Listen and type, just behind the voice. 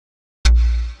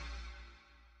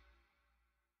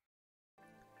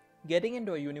Getting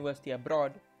into a university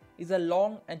abroad is a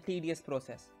long and tedious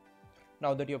process.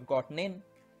 Now that you've gotten in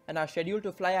and are scheduled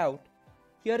to fly out,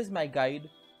 here is my guide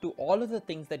to all of the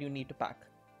things that you need to pack.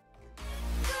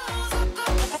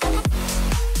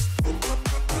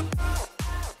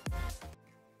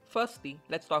 Firstly,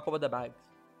 let's talk about the bags.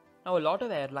 Now, a lot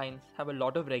of airlines have a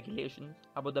lot of regulations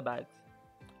about the bags,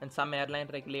 and some airline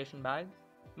regulation bags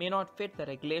may not fit the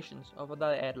regulations of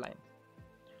other airlines.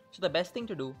 So the best thing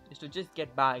to do is to just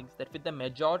get bags that fit the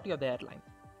majority of the airlines.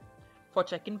 For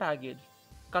check-in baggage,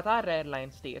 Qatar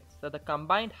Airlines states that the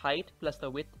combined height plus the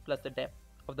width plus the depth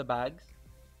of the bags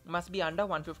must be under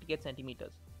 158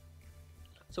 centimeters.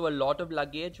 So a lot of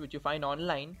luggage which you find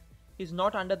online is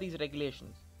not under these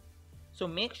regulations. So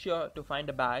make sure to find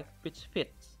a bag which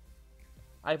fits.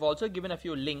 I've also given a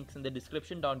few links in the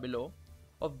description down below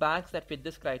of bags that fit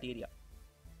this criteria.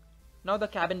 Now the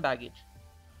cabin baggage.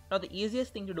 Now the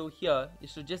easiest thing to do here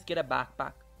is to just get a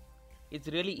backpack. It's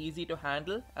really easy to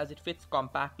handle as it fits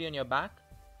compactly on your back,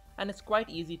 and it's quite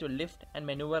easy to lift and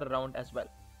maneuver around as well.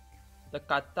 The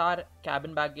Qatar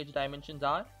cabin baggage dimensions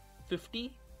are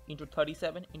 50 into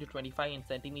 37 into 25 in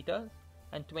centimeters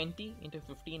and 20 into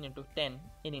 15 into 10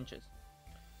 in inches.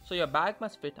 So your bag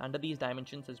must fit under these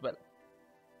dimensions as well.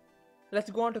 Let's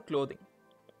go on to clothing.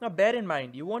 Now bear in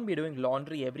mind, you won't be doing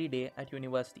laundry every day at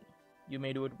university. You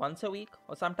may do it once a week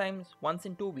or sometimes once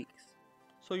in 2 weeks.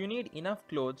 So you need enough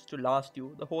clothes to last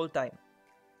you the whole time.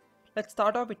 Let's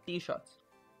start off with t-shirts.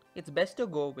 It's best to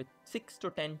go with 6 to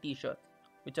 10 t-shirts,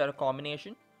 which are a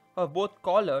combination of both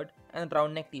collared and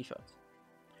round neck t-shirts.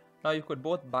 Now you could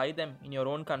both buy them in your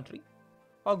own country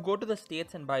or go to the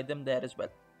States and buy them there as well.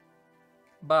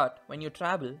 But when you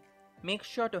travel, make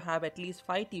sure to have at least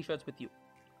 5 t-shirts with you,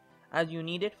 as you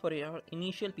need it for your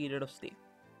initial period of stay.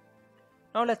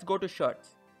 Now let's go to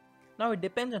shirts. Now it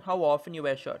depends on how often you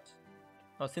wear shirts.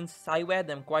 Now since I wear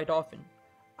them quite often,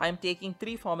 I am taking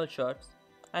 3 formal shirts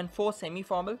and 4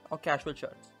 semi-formal or casual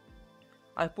shirts.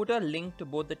 I put a link to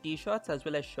both the t-shirts as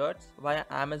well as shirts via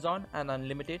Amazon and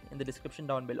Unlimited in the description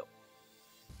down below.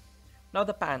 Now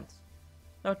the pants.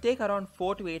 Now take around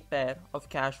 4 to 8 pair of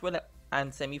casual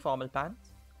and semi-formal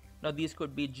pants. Now these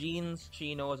could be jeans,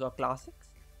 chinos or classics.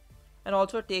 And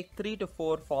also take 3 to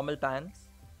 4 formal pants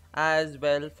as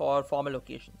well for formal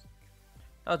occasions.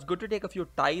 Now it's good to take a few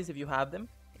ties if you have them.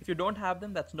 If you don't have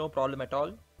them, that's no problem at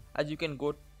all, as you can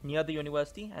go near the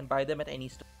university and buy them at any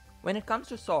store. When it comes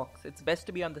to socks, it's best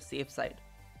to be on the safe side.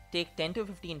 Take 10 to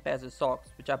 15 pairs of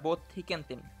socks, which are both thick and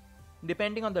thin.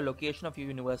 Depending on the location of your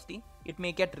university, it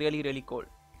may get really cold.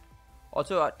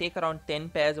 Also take around 10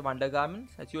 pairs of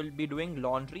undergarments, as you will be doing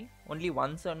laundry only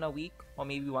once in a week or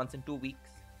maybe once in 2 weeks,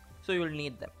 so you will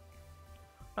need them.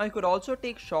 Now you could also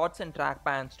take shorts and track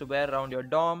pants to wear around your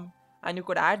dorm, and you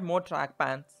could add more track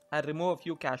pants and remove a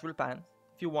few casual pants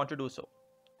if you want to do so.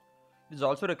 It is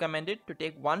also recommended to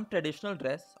take one traditional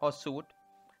dress or suit,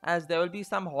 as there will be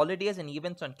some holidays and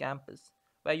events on campus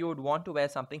where you would want to wear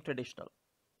something traditional.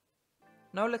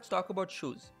 Now let's talk about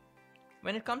shoes.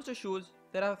 When it comes to shoes,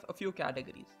 there are a few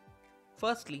categories.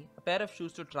 Firstly, a pair of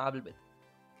shoes to travel with.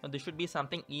 Now this should be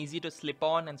something easy to slip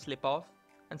on and slip off,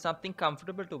 and something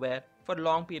comfortable to wear for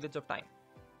long periods of time.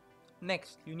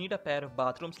 Next, you need a pair of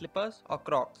bathroom slippers or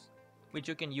Crocs, which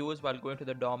you can use while going to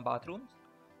the dorm bathrooms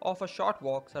or for short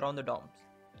walks around the dorms.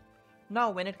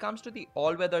 Now, when it comes to the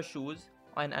all-weather shoes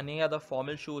and any other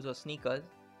formal shoes or sneakers,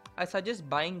 I suggest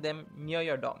buying them near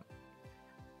your dorm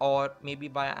or maybe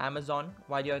via Amazon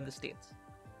while you're in the States,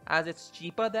 as it's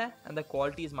cheaper there and the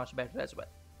quality is much better as well.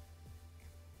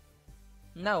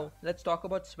 Now, let's talk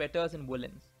about sweaters and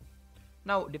woolens.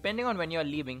 Now, depending on when you're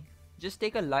leaving, just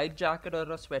take a light jacket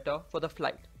or a sweater for the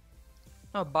flight.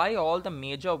 Now, buy all the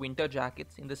major winter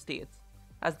jackets in the States,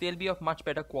 as they'll be of much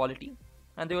better quality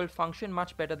and they will function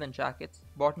much better than jackets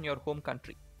bought in your home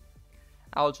country.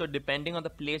 Also, depending on the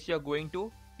place you're going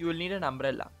to, you will need an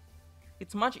umbrella.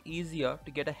 It's much easier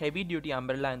to get a heavy duty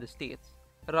umbrella in the States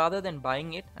rather than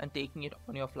buying it and taking it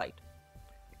on your flight.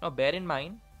 Now, bear in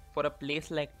mind, for a place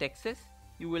like Texas,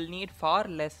 you will need far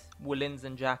less woolens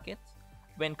and jackets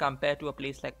when compared to a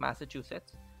place like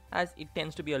Massachusetts, as it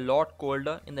tends to be a lot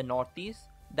colder in the northeast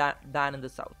than in the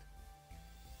south.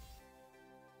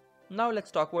 Now let's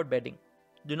talk about bedding.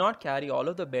 Do not carry all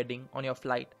of the bedding on your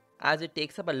flight, as it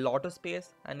takes up a lot of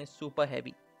space and is super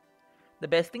heavy. The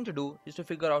best thing to do is to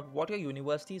figure out what your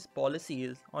university's policy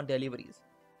is on deliveries.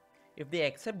 If they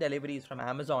accept deliveries from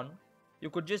Amazon, you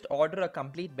could just order a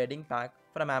complete bedding pack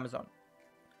from Amazon.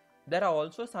 There are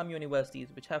also some universities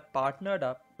which have partnered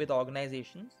up with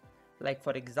organizations, like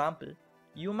for example,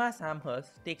 UMass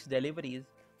Amherst takes deliveries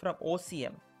from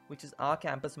OCM, which is our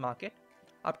campus market,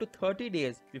 up to 30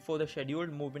 days before the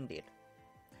scheduled move-in date.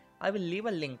 I will leave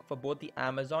a link for both the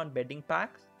Amazon bedding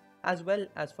packs as well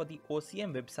as for the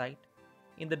OCM website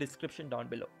in the description down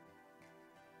below.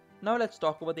 Now let's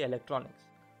talk about the electronics.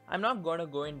 I'm not going to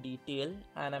go in detail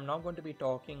and I'm not going to be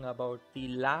talking about the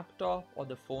laptop or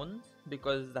the phones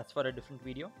because that's for a different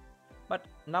video. But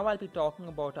now I'll be talking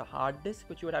about a hard disk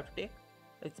which you would have to take.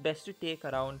 It's best to take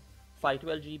around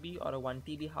 512 GB or a 1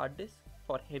 TB hard disk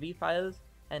for heavy files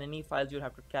and any files you'll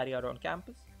have to carry around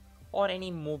campus, or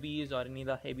any movies or any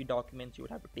other heavy documents you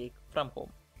would have to take from home.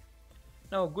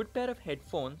 Now a good pair of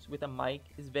headphones with a mic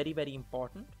is very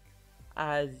important,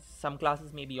 as some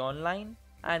classes may be online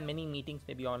and many meetings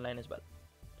may be online as well.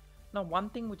 Now one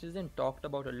thing which isn't talked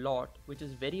about a lot, which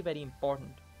is very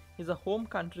important, is a home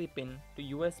country pin to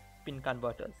US pin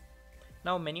converters.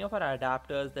 Now many of our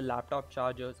adapters, the laptop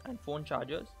chargers and phone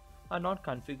chargers are not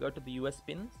configured to the US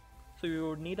pins, so you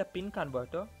would need a pin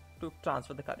converter to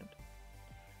transfer the current.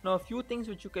 Now a few things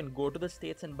which you can go to the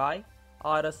States and buy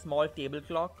are a small table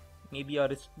clock, maybe a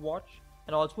wristwatch,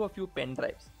 and also a few pen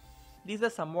drives. These are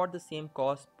somewhat the same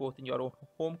cost both in your own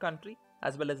home country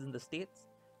as well as in the States,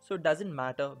 so it doesn't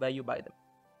matter where you buy them.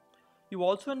 You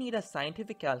also need a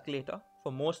scientific calculator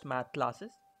for most math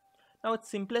classes. Now it's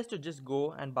simplest to just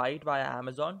go and buy it via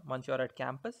Amazon once you're at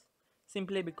campus,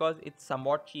 simply because it's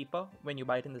somewhat cheaper when you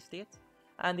buy it in the States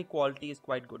and the quality is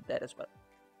quite good there as well.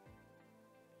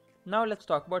 Now let's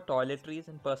talk about toiletries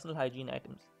and personal hygiene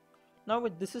items. Now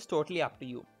this is totally up to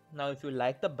you. Now if you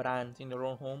like the brands in your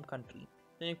own home country,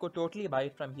 then you could totally buy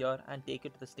it from here and take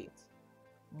it to the States.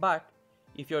 But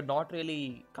if you're not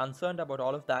really concerned about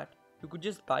all of that, you could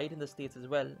just buy it in the States as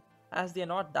well, as they are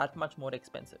not that much more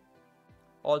expensive.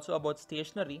 Also about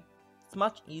stationery, it's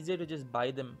much easier to just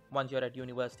buy them once you're at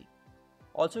university.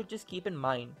 Also just keep in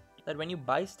mind that when you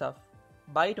buy stuff,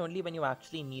 buy it only when you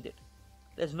actually need it.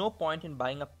 There's no point in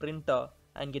buying a printer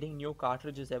and getting new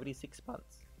cartridges every 6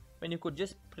 months, when you could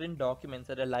just print documents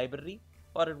at a library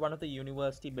or at one of the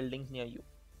university buildings near you.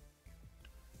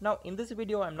 Now in this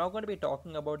video I'm not going to be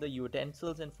talking about the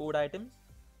utensils and food items,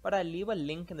 but I'll leave a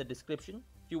link in the description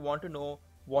if you want to know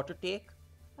what to take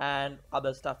and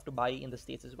other stuff to buy in the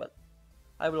States as well.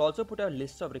 I will also put a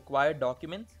list of required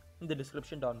documents in the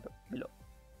description down below.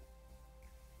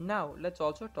 Now let's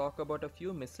also talk about a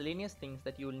few miscellaneous things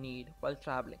that you'll need while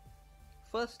traveling.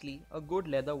 Firstly, a good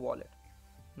leather wallet.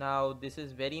 Now this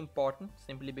is very important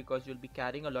simply because you'll be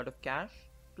carrying a lot of cash,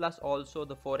 plus also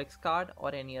the Forex card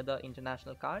or any other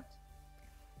international cards.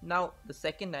 Now the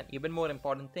second and even more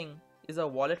important thing is a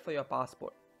wallet for your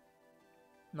passport.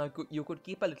 Now you could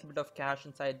keep a little bit of cash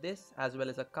inside this, as well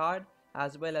as a card,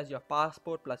 as well as your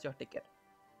passport plus your ticket.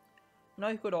 Now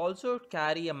you could also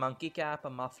carry a monkey cap, a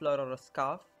muffler or a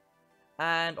scarf,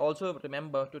 and also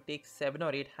remember to take 7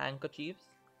 or 8 handkerchiefs,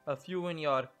 a few in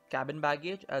your cabin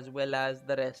baggage as well as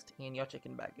the rest in your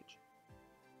check-in baggage.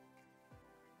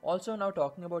 Also now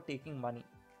talking about taking money.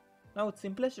 Now it's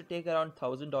simplest to take around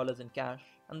 $1,000 in cash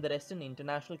and the rest in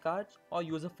international cards or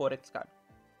use a Forex card.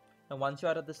 Now once you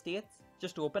are at the States,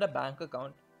 just open a bank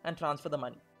account and transfer the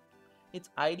money. It's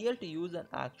ideal to use an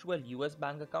actual US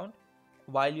bank account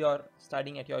while you're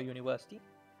studying at your university,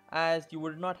 as you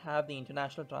would not have the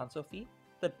international transfer fee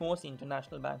that most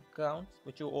international bank accounts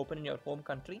which you open in your home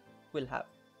country will have.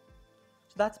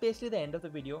 So that's basically the end of the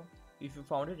video. If you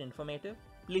found it informative,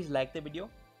 please like the video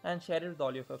and share it with all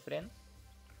of your friends.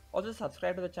 Also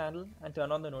subscribe to the channel and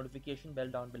turn on the notification bell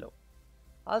down below.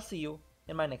 I'll see you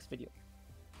in my next video.